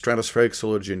stratospheric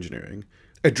solar geoengineering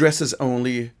addresses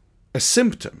only a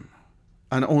symptom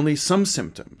and only some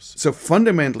symptoms. So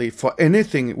fundamentally, for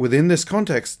anything within this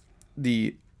context,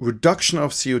 the reduction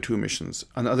of CO2 emissions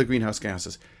and other greenhouse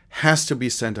gases has to be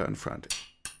center and front.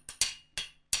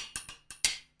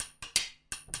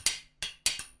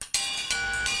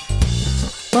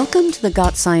 Welcome to the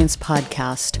Got Science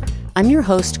podcast. I'm your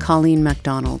host, Colleen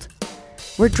MacDonald.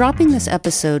 We're dropping this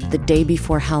episode the day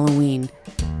before Halloween,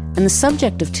 and the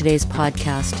subject of today's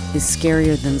podcast is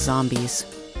scarier than zombies.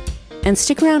 And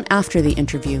stick around after the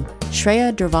interview.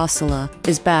 Shreya Durvasula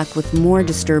is back with more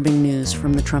disturbing news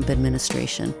from the Trump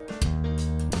administration.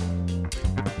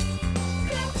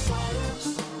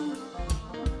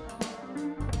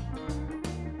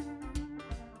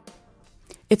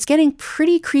 It's getting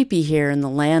pretty creepy here in the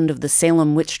land of the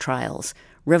Salem witch trials,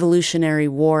 Revolutionary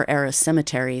War-era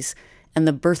cemeteries, and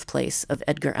the birthplace of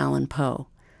Edgar Allan Poe.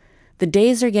 The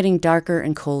days are getting darker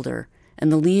and colder,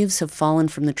 and the leaves have fallen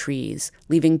from the trees,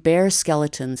 leaving bare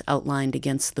skeletons outlined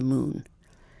against the moon.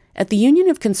 At the Union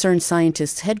of Concerned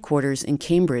Scientists headquarters in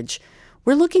Cambridge,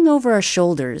 we're looking over our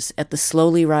shoulders at the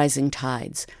slowly rising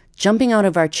tides, jumping out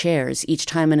of our chairs each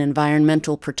time an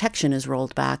environmental protection is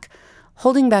rolled back,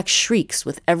 holding back shrieks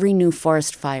with every new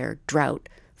forest fire, drought,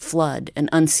 flood, and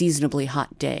unseasonably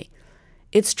hot day.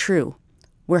 It's true,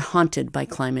 we're haunted by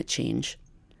climate change.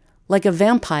 Like a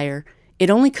vampire, it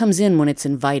only comes in when it's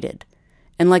invited.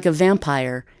 And like a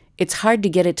vampire, it's hard to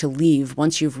get it to leave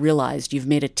once you've realized you've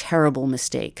made a terrible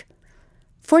mistake.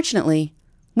 Fortunately,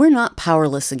 we're not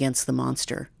powerless against the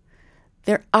monster.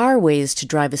 There are ways to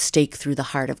drive a stake through the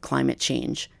heart of climate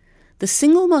change. The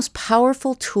single most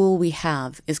powerful tool we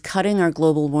have is cutting our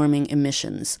global warming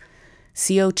emissions,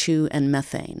 CO2 and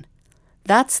methane.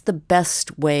 That's the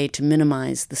best way to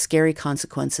minimize the scary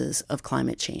consequences of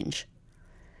climate change.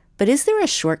 But is there a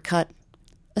shortcut?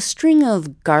 A string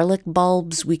of garlic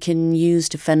bulbs we can use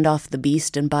to fend off the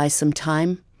beast and buy some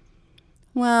time?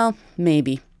 Well,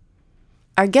 maybe.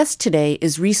 Our guest today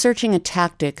is researching a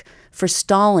tactic for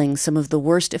stalling some of the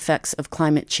worst effects of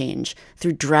climate change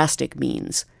through drastic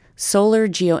means: solar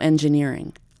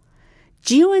geoengineering.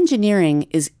 Geoengineering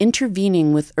is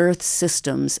intervening with Earth's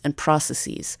systems and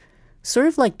processes, sort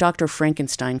of like Dr.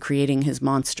 Frankenstein creating his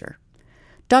monster.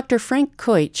 Dr. Frank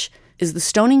Koich is the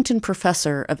Stonington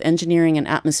Professor of Engineering and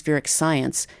Atmospheric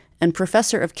Science and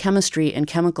Professor of Chemistry and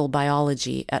Chemical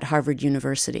Biology at Harvard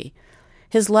University.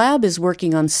 His lab is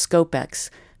working on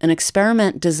SCOPEX, an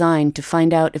experiment designed to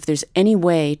find out if there's any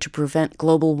way to prevent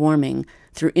global warming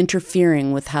through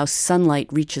interfering with how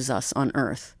sunlight reaches us on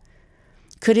Earth.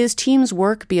 Could his team's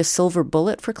work be a silver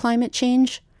bullet for climate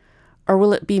change? Or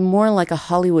will it be more like a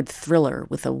Hollywood thriller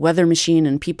with a weather machine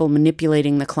and people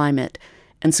manipulating the climate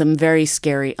and some very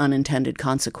scary unintended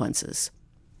consequences?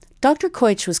 Dr.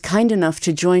 Koich was kind enough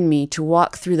to join me to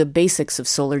walk through the basics of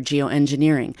solar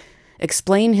geoengineering,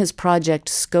 explain his project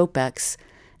SCOPEX,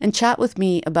 and chat with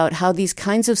me about how these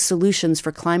kinds of solutions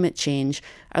for climate change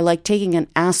are like taking an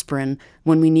aspirin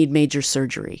when we need major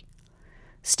surgery.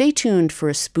 Stay tuned for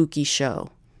a spooky show.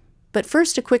 But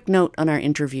first, a quick note on our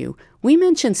interview. We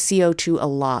mentioned CO2 a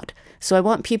lot, so I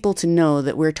want people to know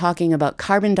that we're talking about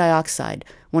carbon dioxide,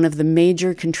 one of the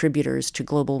major contributors to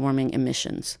global warming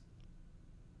emissions.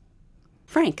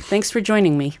 Frank, thanks for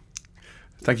joining me.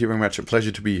 Thank you very much. A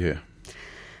pleasure to be here.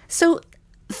 So,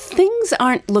 things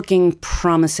aren't looking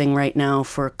promising right now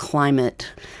for climate.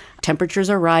 Temperatures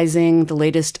are rising. The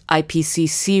latest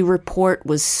IPCC report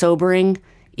was sobering.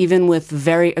 Even with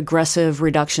very aggressive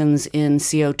reductions in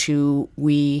CO2,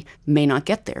 we may not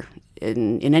get there.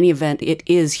 In any event, it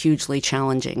is hugely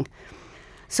challenging.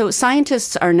 So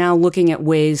scientists are now looking at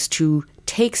ways to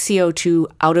take CO2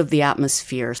 out of the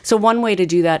atmosphere. So one way to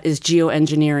do that is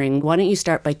geoengineering. Why don't you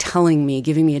start by giving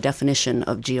me a definition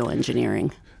of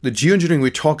geoengineering? The geoengineering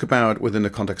we talk about within the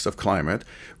context of climate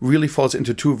really falls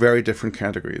into two very different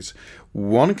categories.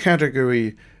 One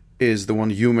category is the one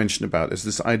you mentioned about, is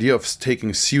this idea of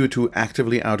taking CO2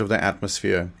 actively out of the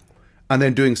atmosphere and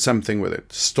then doing something with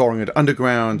it, storing it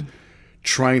underground,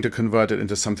 trying to convert it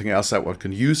into something else that one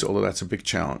can use, although that's a big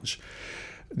challenge.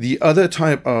 The other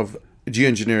type of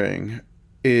geoengineering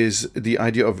is the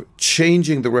idea of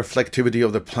changing the reflectivity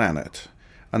of the planet.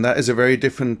 And that is a very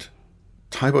different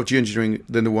type of geoengineering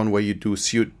than the one where you do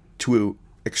CO2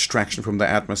 extraction from the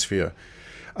atmosphere.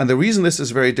 And the reason this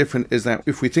is very different is that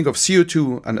if we think of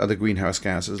CO2 and other greenhouse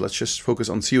gases, let's just focus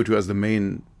on CO2 as the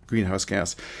main greenhouse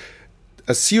gas.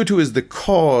 CO2 is the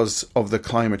cause of the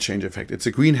climate change effect. It's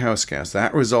a greenhouse gas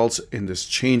that results in this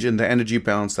change in the energy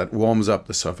balance that warms up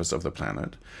the surface of the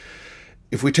planet.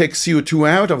 If we take CO2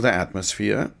 out of the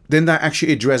atmosphere, then that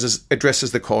actually addresses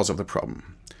the cause of the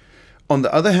problem. On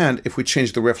the other hand, if we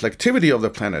change the reflectivity of the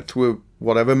planet through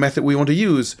whatever method we want to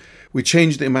use, we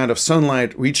change the amount of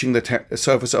sunlight reaching the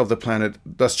surface of the planet,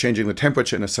 thus changing the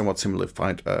temperature in a somewhat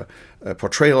simplified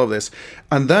portrayal of this.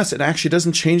 And thus, it actually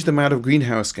doesn't change the amount of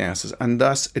greenhouse gases, and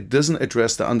thus it doesn't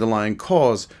address the underlying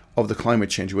cause of the climate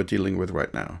change we're dealing with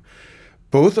right now.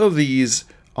 Both of these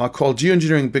are called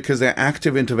geoengineering because they're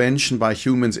active intervention by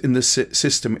humans in the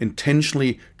system,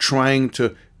 intentionally trying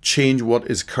to change what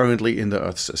is currently in the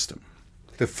Earth system.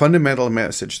 The fundamental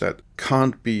message that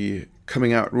can't be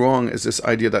coming out wrong is this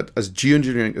idea that as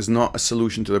geoengineering is not a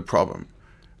solution to the problem,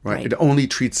 right? It only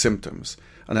treats symptoms.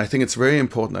 And I think it's very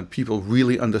important that people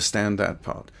really understand that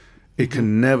part. It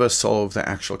can never solve the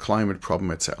actual climate problem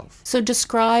itself. So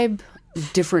describe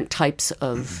different types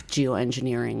of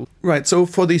geoengineering. Right. So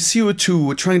for the CO2,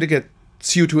 we're trying to get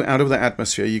CO2 out of the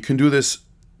atmosphere. You can do this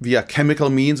via chemical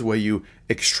means where you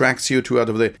extract CO2 out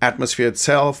of the atmosphere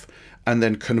itself and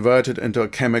then convert it into a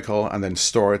chemical and then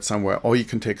store it somewhere. Or you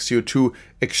can take CO2,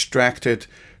 extract it,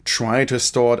 try to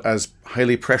store it as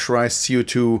highly pressurized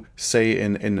CO2, say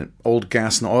in old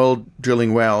gas and oil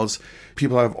drilling wells.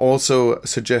 People have also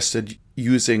suggested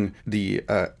using the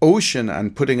ocean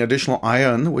and putting additional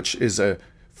iron, which is a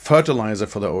fertilizer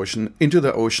for the ocean, into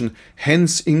the ocean,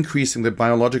 hence increasing the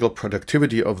biological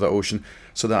productivity of the ocean.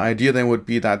 So the idea then would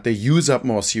be that they use up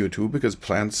more CO2 because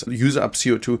plants use up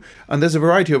CO2. And there's a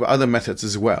variety of other methods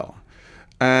as well.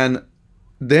 And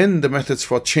then the methods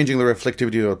for changing the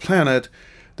reflectivity of the planet,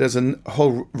 there's a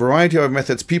whole variety of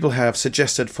methods. People have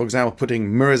suggested, for example,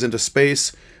 putting mirrors into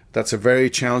space. That's a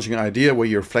very challenging idea where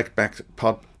you reflect back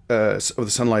part of the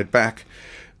sunlight back.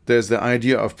 There's the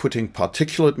idea of putting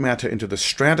particulate matter into the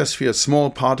stratosphere, small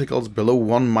particles below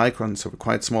 1 micron, so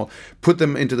quite small, put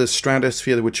them into the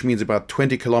stratosphere, which means about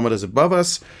 20 kilometers above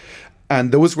us,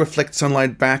 and those reflect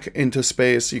sunlight back into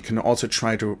space. You can also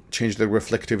try to change the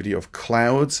reflectivity of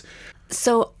clouds.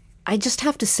 So I just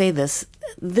have to say this.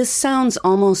 This sounds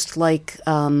almost like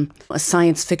a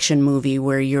science fiction movie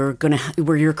where you're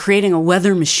creating a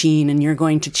weather machine and you're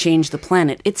going to change the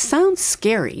planet. It sounds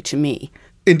scary to me.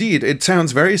 Indeed, it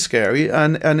sounds very scary,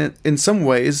 and in some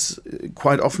ways,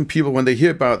 quite often people, when they hear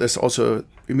about this, also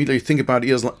immediately think about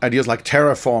ideas like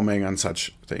terraforming and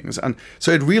such things. And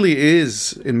so it really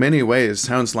is, in many ways,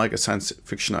 sounds like a science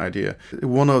fiction idea.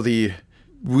 One of the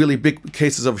really big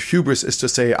cases of hubris is to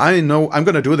say, I know I'm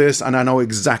going to do this and I know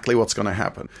exactly what's going to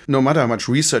happen. No matter how much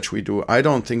research we do, I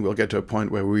don't think we'll get to a point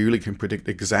where we really can predict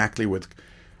exactly with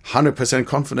 100%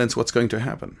 confidence what's going to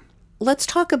happen. Let's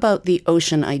talk about the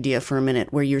ocean idea for a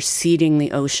minute, where you're seeding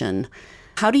the ocean.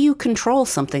 How do you control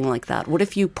something like that? What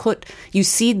if you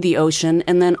seed the ocean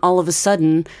and then all of a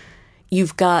sudden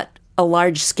you've got a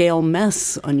large-scale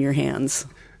mess on your hands?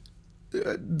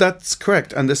 That's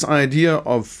correct. And this idea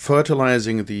of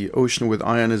fertilizing the ocean with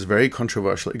iron is very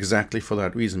controversial exactly for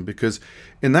that reason, because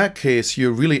in that case,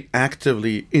 you're really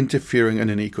actively interfering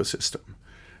in an ecosystem.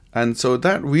 And so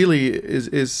that really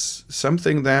is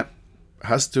something that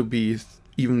has to be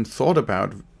even thought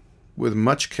about with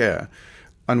much care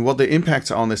and what the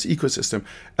impacts are on this ecosystem.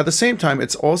 At the same time,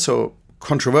 it's also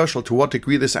controversial to what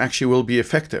degree this actually will be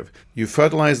effective. You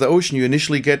fertilize the ocean, you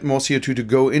initially get more CO2 to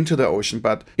go into the ocean,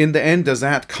 but in the end, does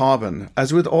that carbon?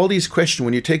 As with all these questions,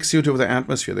 when you take CO2 out of the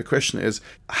atmosphere, the question is,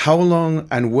 how long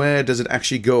and where does it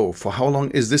actually go? For how long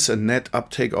is this a net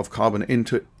uptake of carbon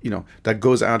into, that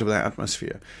goes out of the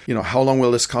atmosphere? How long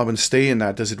will this carbon stay in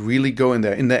that? Does it really go in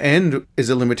there? In the end, is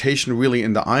a limitation really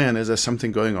in the iron? Is there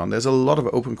something going on? There's a lot of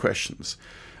open questions.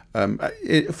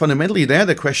 Fundamentally,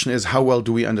 the question is, how well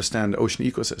do we understand ocean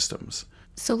ecosystems?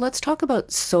 So let's talk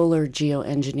about solar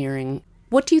geoengineering.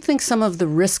 What do you think some of the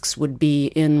risks would be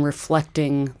in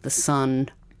reflecting the sun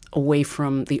away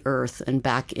from the Earth and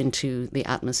back into the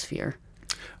atmosphere?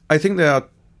 I think there are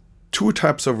two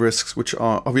types of risks which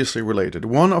are obviously related.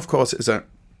 One, of course, is that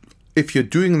if you're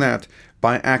doing that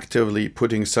by actively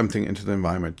putting something into the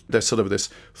environment, there's sort of this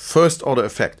first order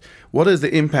effect. What is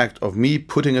the impact of me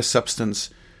putting a substance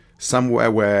somewhere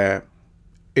where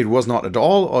it was not at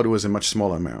all, or it was in much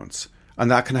smaller amounts? And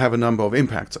that can have a number of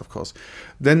impacts, of course.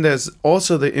 Then there's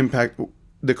also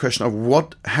the question of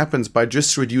what happens by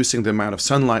just reducing the amount of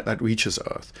sunlight that reaches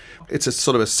Earth. It's a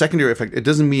sort of a secondary effect. It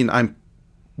doesn't mean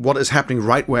what is happening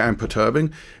right where I'm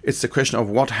perturbing. It's the question of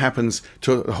what happens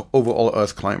to the overall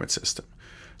Earth climate system.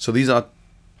 So these are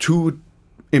two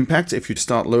impacts. If you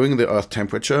start lowering the Earth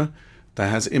temperature, that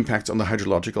has impacts on the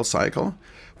hydrological cycle.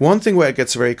 One thing where it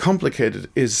gets very complicated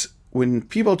is when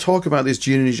people talk about these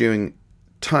geoengineering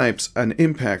types and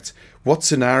impacts, what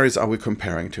scenarios are we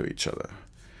comparing to each other?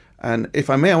 And if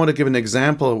I may, I want to give an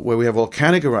example where we have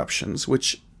volcanic eruptions,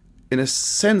 which in a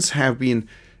sense have been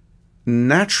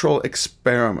natural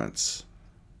experiments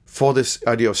for this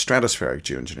idea of stratospheric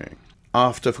geoengineering.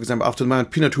 For example, after the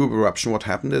Mount Pinatubo eruption, what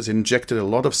happened is it injected a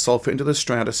lot of sulfur into the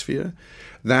stratosphere.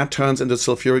 That turns into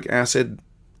sulfuric acid.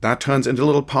 That turns into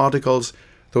little particles.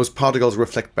 Those particles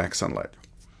reflect back sunlight.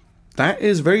 That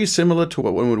is very similar to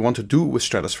what one would want to do with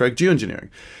stratospheric geoengineering.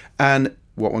 And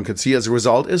what one could see as a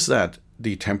result is that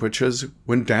the temperatures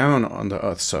went down on the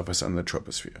Earth's surface and the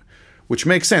troposphere, which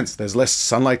makes sense. There's less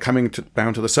sunlight coming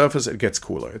down to the surface. It gets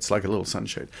cooler. It's like a little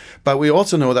sunshade. But we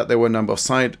also know that there were a number of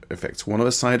side effects. One of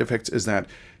the side effects is that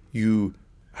you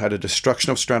had a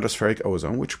destruction of stratospheric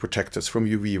ozone, which protects us from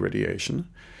UV radiation.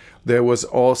 There was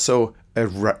also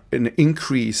an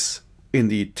increase in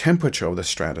the temperature of the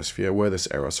stratosphere where this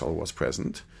aerosol was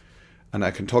present. And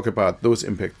I can talk about those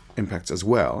impacts as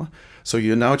well. So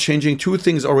you're now changing two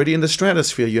things already in the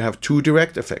stratosphere. You have two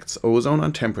direct effects, ozone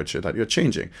and temperature, that you're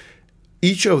changing.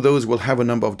 Each of those will have a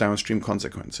number of downstream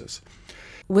consequences.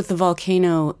 With the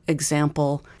volcano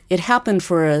example, it happened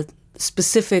for a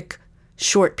specific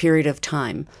short period of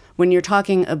time. When you're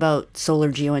talking about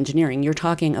solar geoengineering, you're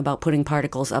talking about putting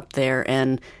particles up there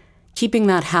and keeping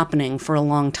that happening for a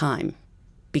long time,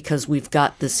 because we've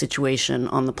got this situation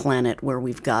on the planet where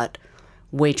we've got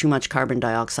way too much carbon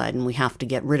dioxide and we have to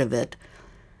get rid of it.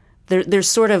 There's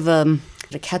sort of a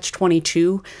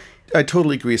catch-22. I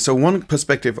totally agree. So one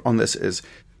perspective on this is,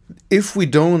 if we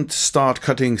don't start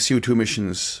cutting CO2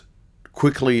 emissions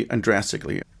quickly and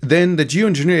drastically, then the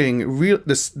geoengineering,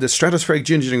 the stratospheric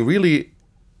geoengineering really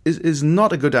is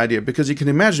not a good idea, because you can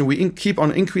imagine we keep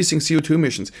on increasing CO2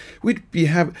 emissions. We'd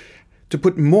have to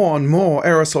put more and more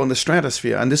aerosol in the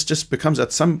stratosphere, and this just becomes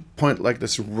at some point like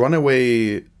this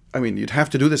runaway. I mean, you'd have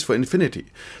to do this for infinity.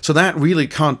 So that really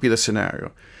can't be the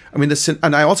scenario. I mean,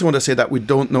 and I also want to say that we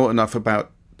don't know enough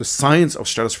about the science of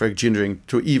stratospheric geoengineering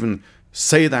to even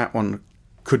say that one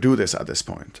could do this at this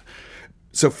point.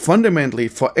 So fundamentally,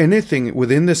 for anything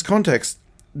within this context,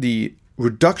 the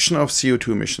reduction of CO2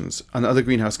 emissions and other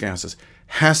greenhouse gases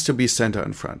has to be center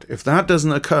in front. If that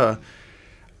doesn't occur,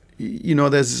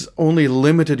 there's only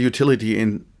limited utility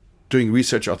in doing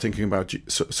research or thinking about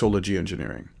solar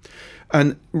geoengineering.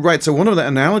 And right, so one of the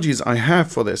analogies I have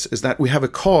for this is that we have a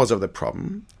cause of the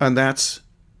problem, and that's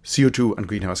CO2 and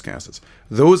greenhouse gases.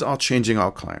 Those are changing our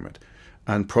climate,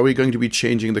 and probably going to be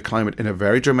changing the climate in a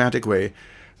very dramatic way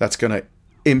that's going to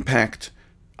impact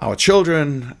our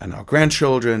children and our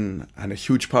grandchildren and a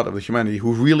huge part of the humanity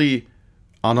who really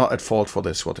are not at fault for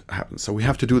this, what happens. So we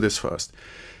have to do this first.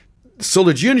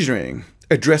 Solar geoengineering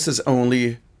addresses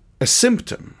only a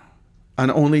symptom, and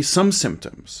only some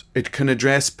symptoms. It can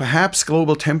address perhaps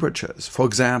global temperatures, for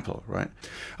example, right?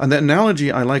 And the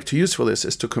analogy I like to use for this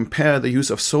is to compare the use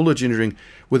of solar geoengineering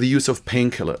with the use of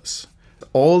painkillers.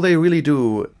 All they really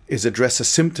do is address a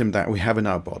symptom that we have in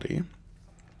our body.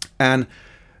 And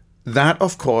that,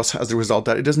 of course, has the result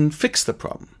that it doesn't fix the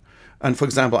problem. And for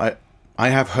example, I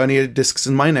have herniated discs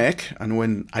in my neck, and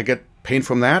when I get pain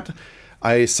from that,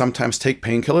 I sometimes take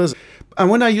painkillers. And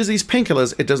when I use these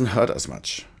painkillers, it doesn't hurt as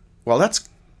much. Well, that's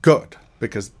good,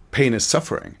 because pain is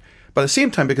suffering. But at the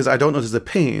same time, because I don't notice the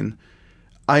pain,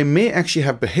 I may actually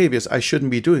have behaviors I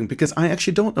shouldn't be doing because I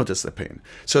actually don't notice the pain.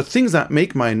 So things that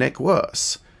make my neck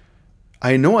worse,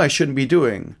 I know I shouldn't be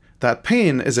doing. That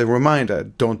pain is a reminder,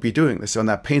 don't be doing this. And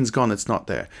that pain's gone, it's not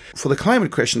there. For the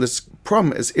climate question, this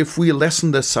problem is if we lessen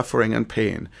the suffering and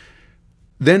pain,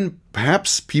 then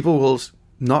perhaps people will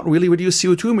not really reduce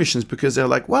CO2 emissions because they're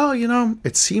like, well,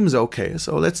 it seems okay,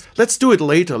 so let's do it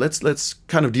later. Let's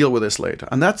kind of deal with this later.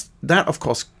 And that of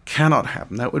course cannot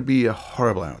happen. That would be a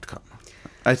horrible outcome.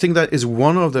 I think that is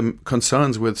one of the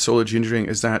concerns with solar geoengineering,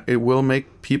 is that it will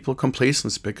make people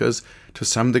complacent, because to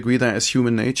some degree that is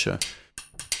human nature.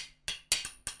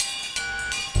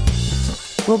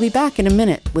 We'll be back in a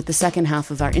minute with the second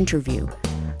half of our interview.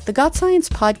 The Got Science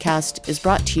podcast is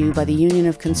brought to you by the Union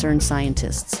of Concerned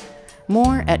Scientists.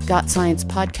 More at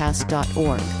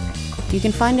gotsciencepodcast.org. You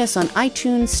can find us on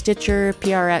iTunes, Stitcher,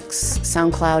 PRX,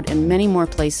 SoundCloud, and many more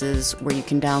places where you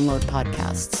can download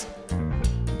podcasts.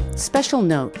 Special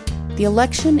note, the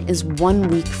election is 1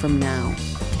 week from now.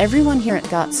 Everyone here at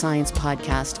Got Science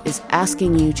Podcast is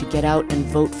asking you to get out and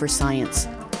vote for science.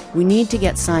 We need to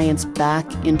get science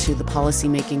back into the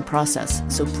policymaking process,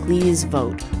 so please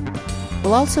vote.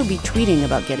 We'll also be tweeting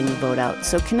about getting the vote out,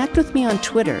 so connect with me on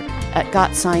Twitter at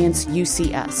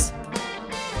GotScienceUCS.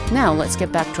 Now let's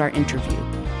get back to our interview.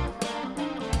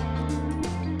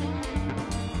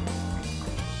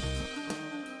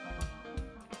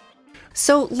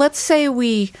 So let's say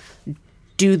we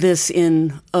do this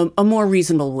in a more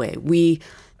reasonable way. We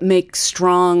make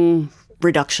strong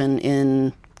reduction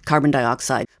in carbon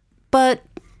dioxide, but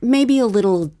maybe a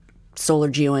little solar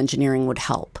geoengineering would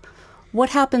help.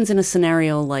 What happens in a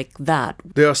scenario like that?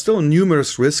 There are still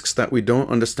numerous risks that we don't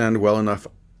understand well enough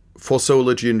for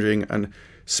solar geoengineering and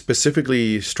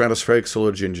specifically stratospheric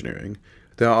solar geoengineering.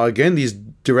 There are, again, these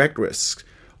direct risks.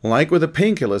 Like with the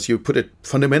painkillers, you put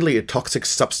fundamentally a toxic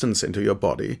substance into your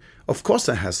body. Of course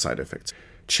that has side effects.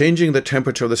 Changing the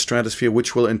temperature of the stratosphere,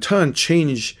 which will in turn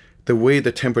change the way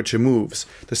the temperature moves.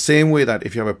 The same way that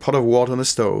if you have a pot of water on the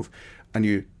stove and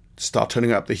you start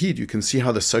turning up the heat, you can see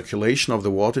how the circulation of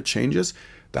the water changes.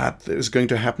 That is going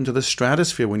to happen to the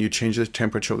stratosphere when you change the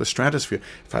temperature of the stratosphere.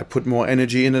 If I put more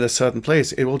energy in at a certain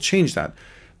place, it will change that.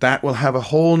 That will have a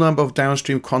whole number of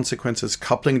downstream consequences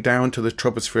coupling down to the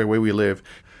troposphere where we live.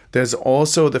 There's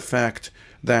also the fact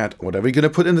that whatever you're going to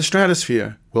put in the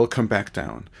stratosphere will come back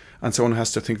down. And so one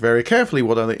has to think very carefully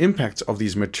what are the impacts of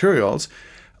these materials.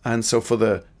 And so for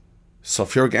the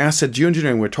sulfuric acid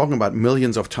geoengineering, we're talking about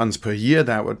millions of tons per year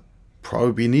that would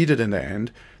probably be needed in the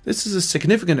end. This is a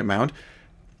significant amount.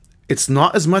 It's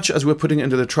not as much as we're putting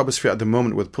into the troposphere at the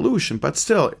moment with pollution, but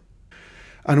still.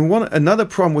 And another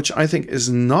problem, which I think is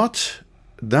not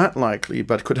that likely,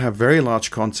 but could have very large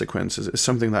consequences, is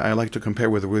something that I like to compare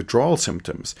with withdrawal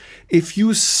symptoms. If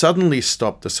you suddenly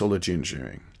stop the solar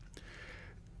geoengineering,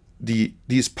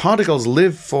 these particles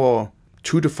live for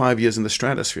 2 to 5 years in the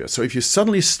stratosphere. So if you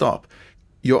suddenly stop,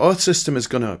 your Earth system is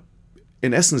going to,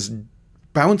 in essence,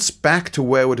 bounce back to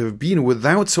where it would have been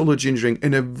without solar geoengineering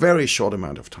in a very short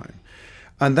amount of time.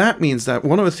 And that means that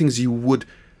one of the things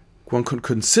one could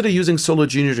consider using solar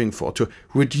geoengineering for to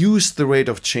reduce the rate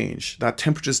of change, that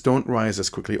temperatures don't rise as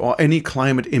quickly, or any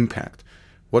climate impact,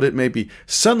 what it may be.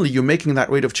 Suddenly you're making that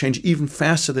rate of change even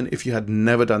faster than if you had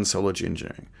never done solar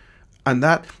geoengineering. And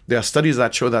that there are studies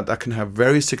that show that can have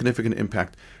very significant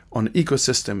impact on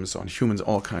ecosystems, on humans,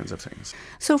 all kinds of things.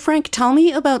 So Frank, tell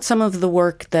me about some of the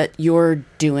work that you're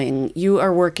doing. You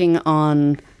are working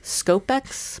on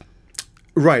SCOPEX?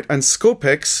 Right, and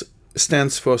SCOPEX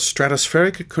stands for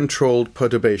Stratospheric Controlled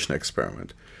Perturbation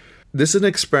Experiment. This is an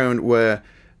experiment where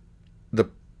the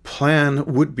plan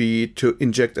would be to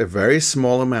inject a very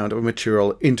small amount of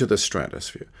material into the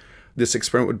stratosphere. This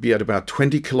experiment would be at about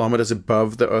 20 kilometers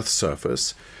above the Earth's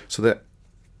surface. So the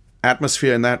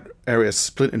atmosphere in that area is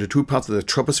split into two parts, the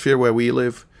troposphere where we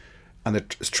live and the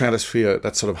stratosphere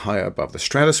that's sort of higher above. The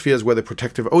stratosphere is where the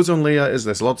protective ozone layer is.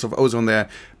 There's lots of ozone there,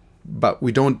 but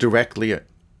we don't directly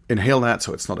inhale that,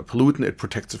 so it's not a pollutant. It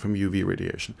protects it from UV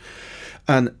radiation.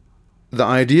 And the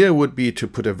idea would be to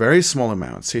put a very small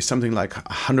amount, say something like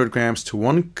 100 grams to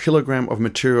 1 kilogram of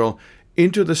material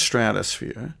into the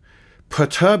stratosphere,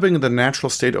 perturbing the natural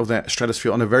state of that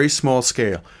stratosphere on a very small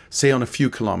scale, say on a few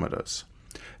kilometers,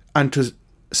 and to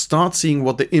start seeing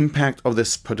what the impact of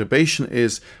this perturbation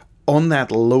is on that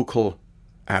local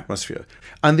atmosphere.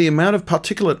 And the amount of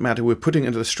particulate matter we're putting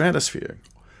into the stratosphere,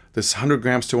 this 100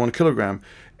 grams to 1 kilogram,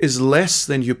 is less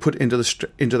than you put into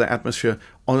the atmosphere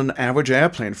on an average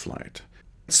airplane flight.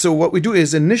 So what we do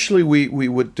is initially we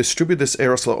would distribute this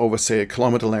aerosol over, say, a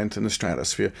kilometer length in the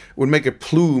stratosphere. We'd make a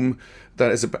plume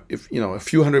that is about, a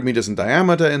few hundred meters in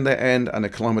diameter in the end and a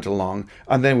kilometer long,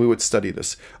 and then we would study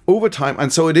this over time.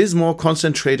 And so it is more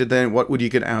concentrated than what would you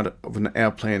get out of an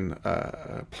airplane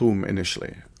plume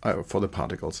initially for the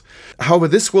particles. However,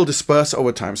 this will disperse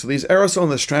over time. So these aerosols in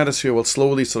the stratosphere will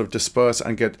slowly sort of disperse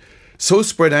and get so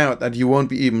spread out that you won't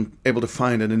be even able to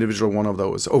find an individual one of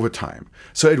those over time.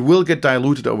 So it will get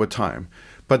diluted over time.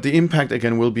 But the impact,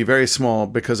 again, will be very small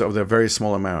because of the very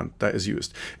small amount that is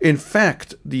used. In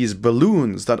fact, these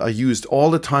balloons that are used all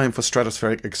the time for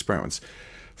stratospheric experiments,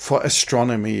 for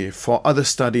astronomy, for other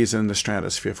studies in the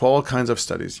stratosphere, for all kinds of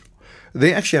studies,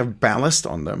 they actually have ballast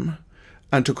on them.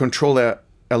 And to control their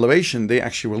elevation, they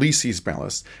actually release these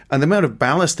ballasts. And the amount of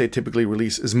ballast they typically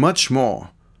release is much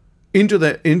more into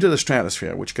the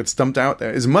stratosphere, which gets dumped out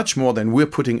there, is much more than we're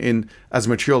putting in as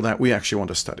material that we actually want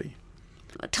to study.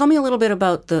 Tell me a little bit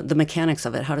about the mechanics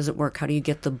of it. How does it work? How do you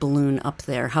get the balloon up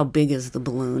there? How big is the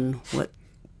balloon?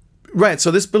 Right,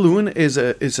 so this balloon is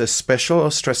a special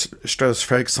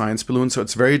stratospheric science balloon, so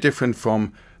it's very different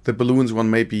from the balloons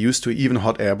one may be used to, even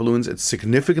hot air balloons. It's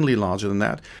significantly larger than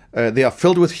that. They are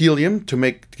filled with helium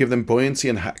to give them buoyancy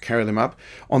and carry them up.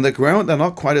 On the ground, they're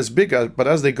not quite as big, but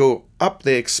as they go up,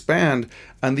 they expand.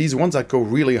 And these ones that go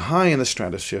really high in the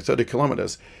stratosphere, 30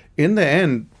 kilometers, in the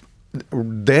end,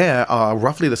 they are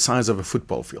roughly the size of a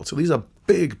football field. So these are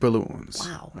big balloons.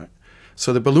 Wow. Right?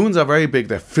 So the balloons are very big.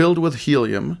 They're filled with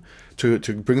helium to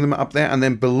bring them up there. And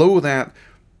then below that,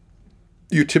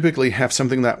 you typically have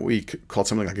something that we call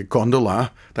something like a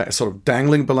gondola that is sort of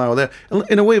dangling below there,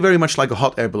 in a way very much like a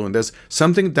hot air balloon. There's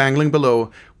something dangling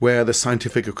below where the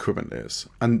scientific equipment is,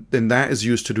 and then that is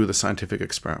used to do the scientific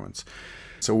experiments.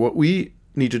 So what we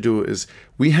need to do is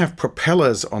we have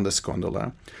propellers on this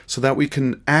gondola so that we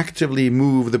can actively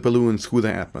move the balloon through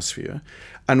the atmosphere.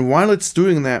 And while it's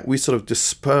doing that, we sort of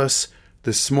disperse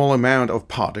this small amount of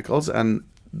particles, and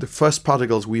the first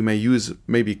particles we may use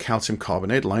may be calcium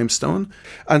carbonate, limestone.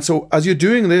 And so as you're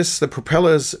doing this, the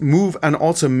propellers move and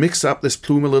also mix up this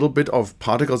plume a little bit of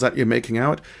particles that you're making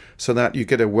out so that you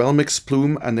get a well-mixed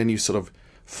plume, and then you sort of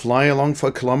fly along for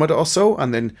a kilometer or so.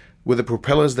 And then with the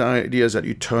propellers, the idea is that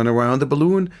you turn around the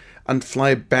balloon and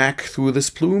fly back through this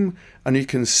plume. And you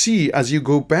can see as you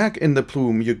go back in the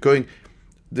plume, you're going...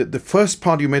 The first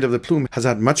part you made of the plume has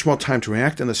had much more time to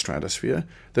react in the stratosphere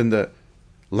than the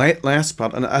last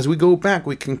part. And as we go back,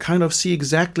 we can kind of see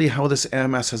exactly how this air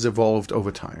mass has evolved over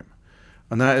time.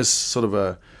 And that is sort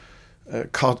of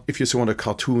if you so want, a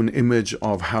cartoon image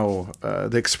of how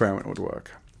the experiment would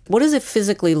work. What does it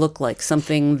physically look like?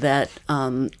 Something that,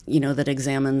 that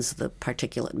examines the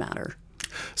particulate matter?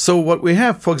 So what we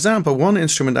have, for example, one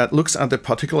instrument that looks at the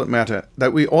particulate matter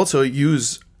that we also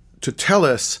use to tell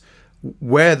us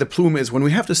where the plume is. When we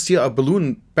have to steer our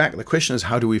balloon back, the question is,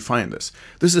 how do we find this?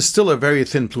 This is still a very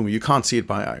thin plume. You can't see it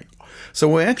by eye. So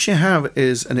what we actually have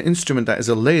is an instrument that is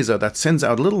a laser that sends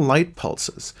out little light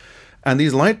pulses. And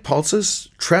these light pulses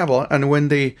travel, and when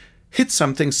they hit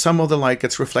something, some of the light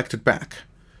gets reflected back.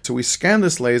 So we scan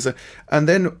this laser, and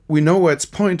then we know where it's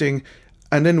pointing,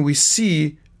 and then we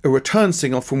see a return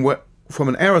signal from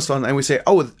an aerosol, and we say,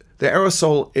 oh, the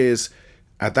aerosol is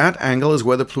at that angle is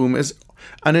where the plume is.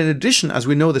 And in addition, as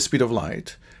we know the speed of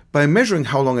light, by measuring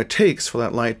how long it takes for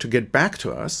that light to get back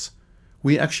to us,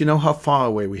 we actually know how far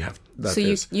away we have that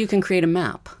is. So you can create a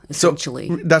map, essentially.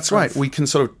 So, that's right. We can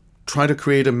sort of try to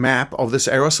create a map of this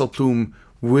aerosol plume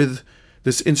with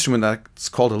this instrument that's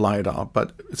called a LiDAR,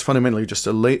 but it's fundamentally just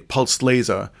a pulsed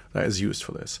laser that is used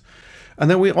for this. And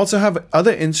then we also have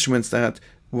other instruments that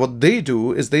what they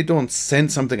do is they don't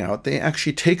send something out. They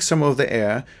actually take some of the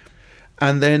air,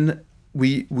 and then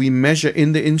we measure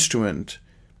in the instrument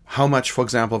how much, for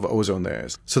example, of ozone there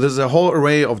is. So there's a whole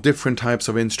array of different types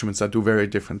of instruments that do very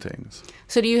different things.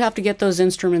 So do you have to get those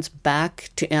instruments back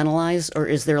to analyze, or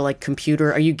is there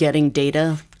are you getting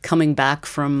data coming back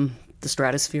from the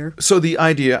stratosphere? So the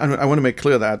idea, and I want to make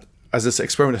clear that as this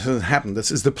experiment hasn't happened,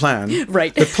 this is the plan.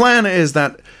 Right. The plan is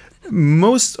that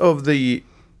most of the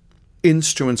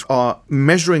instruments are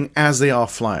measuring as they are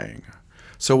flying.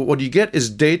 So what you get is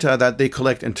data that they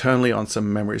collect internally on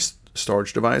some memory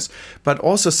storage device, but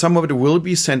also some of it will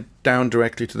be sent down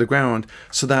directly to the ground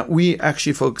so that we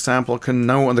actually, for example, can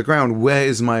know on the ground, where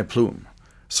is my plume?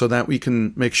 So that we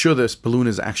can make sure this balloon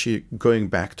is actually going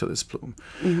back to this plume.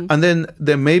 Mm-hmm. And then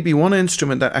there may be one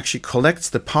instrument that actually collects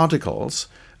the particles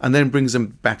and then brings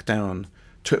them back down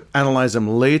to analyze them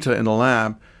later in the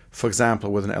lab, for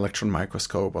example, with an electron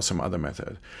microscope or some other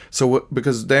method. So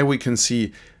because there we can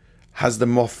see, has the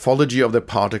morphology of the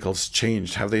particles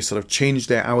changed? Have they sort of changed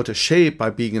their outer shape by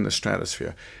being in the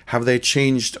stratosphere? Have they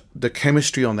changed the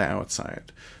chemistry on the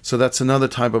outside? So that's another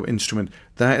type of instrument.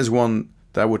 That is one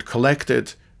that would collect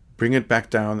it, bring it back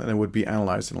down, and it would be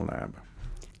analyzed in a lab.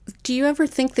 Do you ever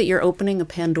think that you're opening a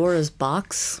Pandora's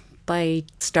box by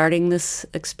starting this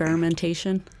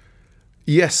experimentation?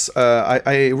 Yes,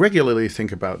 I regularly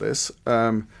think about this.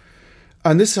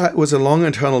 And this was a long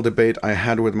internal debate I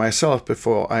had with myself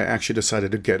before I actually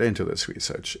decided to get into this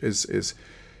research. Is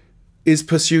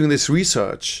pursuing this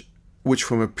research, which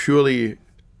from a purely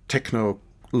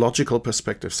technological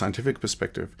perspective, scientific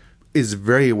perspective, is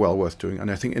very well worth doing,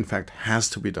 and I think, in fact, has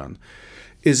to be done.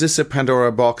 Is this a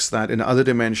Pandora box that in other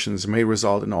dimensions may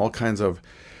result in all kinds of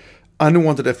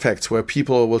unwanted effects where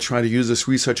people will try to use this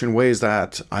research in ways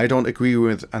that I don't agree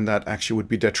with and that actually would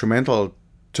be detrimental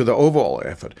to the overall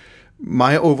effort?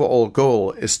 My overall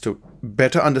goal is to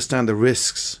better understand the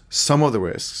risks, some of the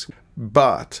risks,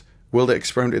 but will the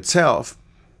experiment itself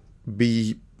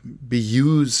be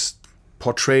used,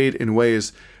 portrayed in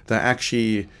ways that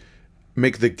actually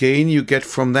make the gain you get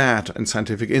from that and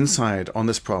scientific insight on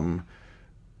this problem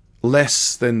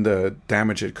less than the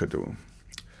damage it could do?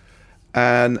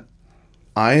 And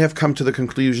I have come to the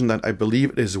conclusion that I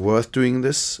believe it is worth doing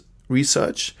this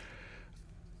research.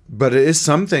 But it is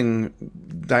something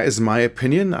that is my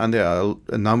opinion, and there are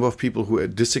a number of people who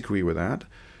disagree with that.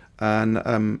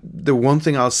 And the one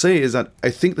thing I'll say is that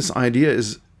I think this idea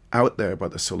is out there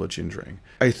about the solar gingering.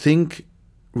 I think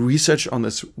research on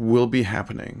this will be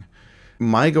happening.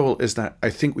 My goal is that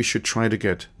I think we should try to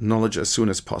get knowledge as soon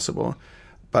as possible.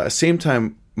 But at the same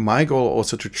time, my goal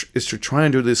also is to try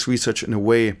and do this research in a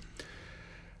way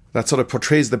that sort of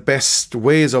portrays the best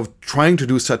ways of trying to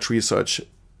do such research.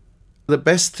 The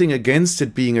best thing against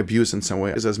it being abused in some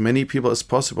way is as many people as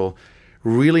possible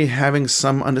really having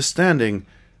some understanding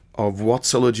of what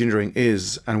cellular engineering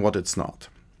is and what it's not.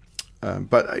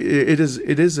 But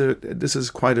this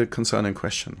is quite a concerning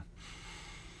question.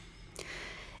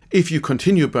 If you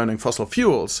continue burning fossil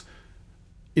fuels,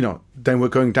 then we're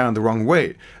going down the wrong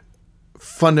way.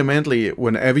 Fundamentally,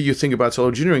 whenever you think about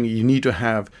cellular engineering, you need to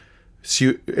have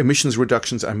emissions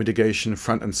reductions and mitigation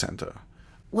front and center.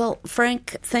 Well,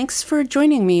 Frank, thanks for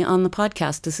joining me on the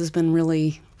podcast. This has been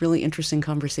really, really interesting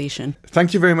conversation.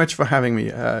 Thank you very much for having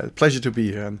me. Pleasure to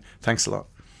be here, and thanks a lot.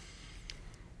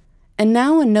 And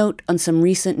now a note on some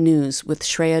recent news with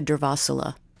Shreya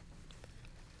Durvasula.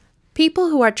 People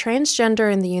who are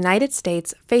transgender in the United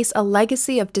States face a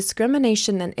legacy of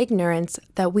discrimination and ignorance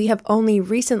that we have only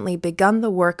recently begun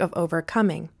the work of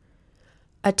overcoming.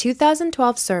 A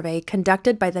 2012 survey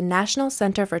conducted by the National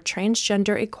Center for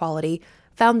Transgender Equality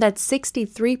found that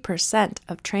 63%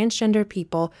 of transgender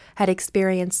people had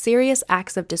experienced serious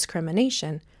acts of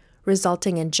discrimination,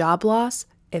 resulting in job loss,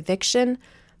 eviction,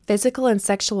 physical and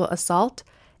sexual assault,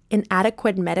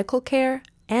 inadequate medical care,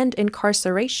 and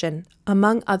incarceration,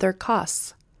 among other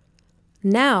costs.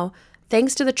 Now,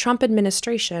 thanks to the Trump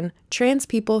administration, trans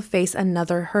people face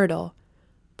another hurdle: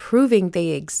 proving they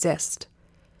exist.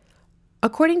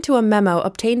 According to a memo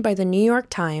obtained by the New York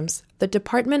Times, the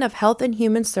Department of Health and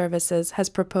Human Services has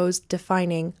proposed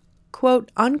defining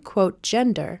quote-unquote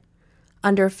gender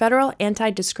under federal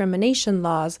anti-discrimination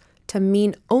laws to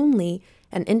mean only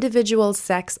an individual's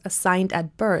sex assigned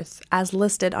at birth as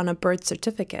listed on a birth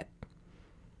certificate.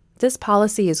 This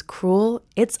policy is cruel,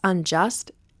 it's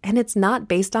unjust, and it's not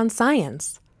based on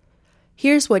science.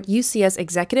 Here's what UCS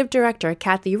Executive Director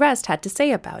Kathy Rest had to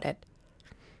say about it.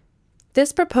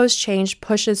 This proposed change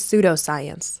pushes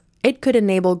pseudoscience. It could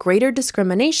enable greater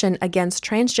discrimination against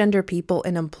transgender people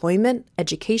in employment,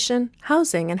 education,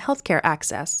 housing, and healthcare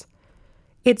access.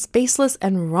 It's baseless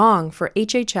and wrong for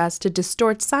HHS to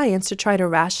distort science to try to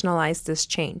rationalize this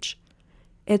change.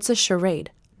 It's a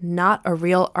charade, not a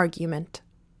real argument.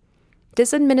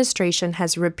 This administration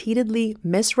has repeatedly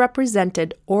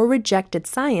misrepresented or rejected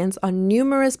science on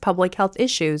numerous public health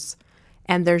issues,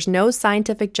 and there's no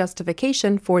scientific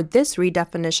justification for this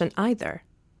redefinition either.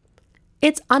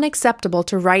 It's unacceptable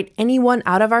to write anyone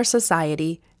out of our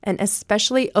society, and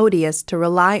especially odious to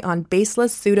rely on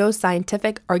baseless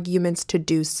pseudoscientific arguments to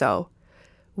do so.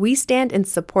 We stand in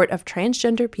support of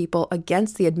transgender people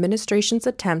against the administration's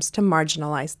attempts to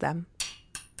marginalize them.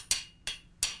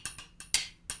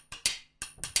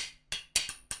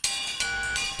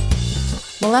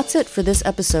 Well, that's it for this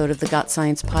episode of the Got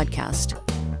Science podcast.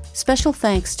 Special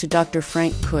thanks to Dr.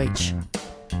 Frank Keutsch.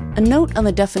 A note on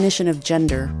the definition of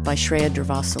gender by Shreya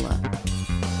Durvasula.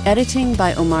 Editing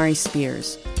by Omari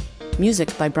Spears.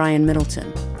 Music by Brian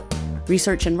Middleton.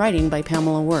 Research and writing by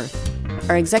Pamela Worth.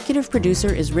 Our executive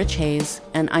producer is Rich Hayes,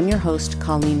 and I'm your host,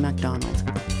 Colleen MacDonald.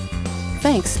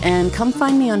 Thanks, and come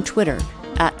find me on Twitter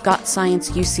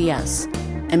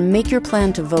 @GotScienceUCS, and make your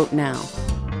plan to vote now.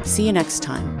 See you next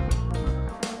time.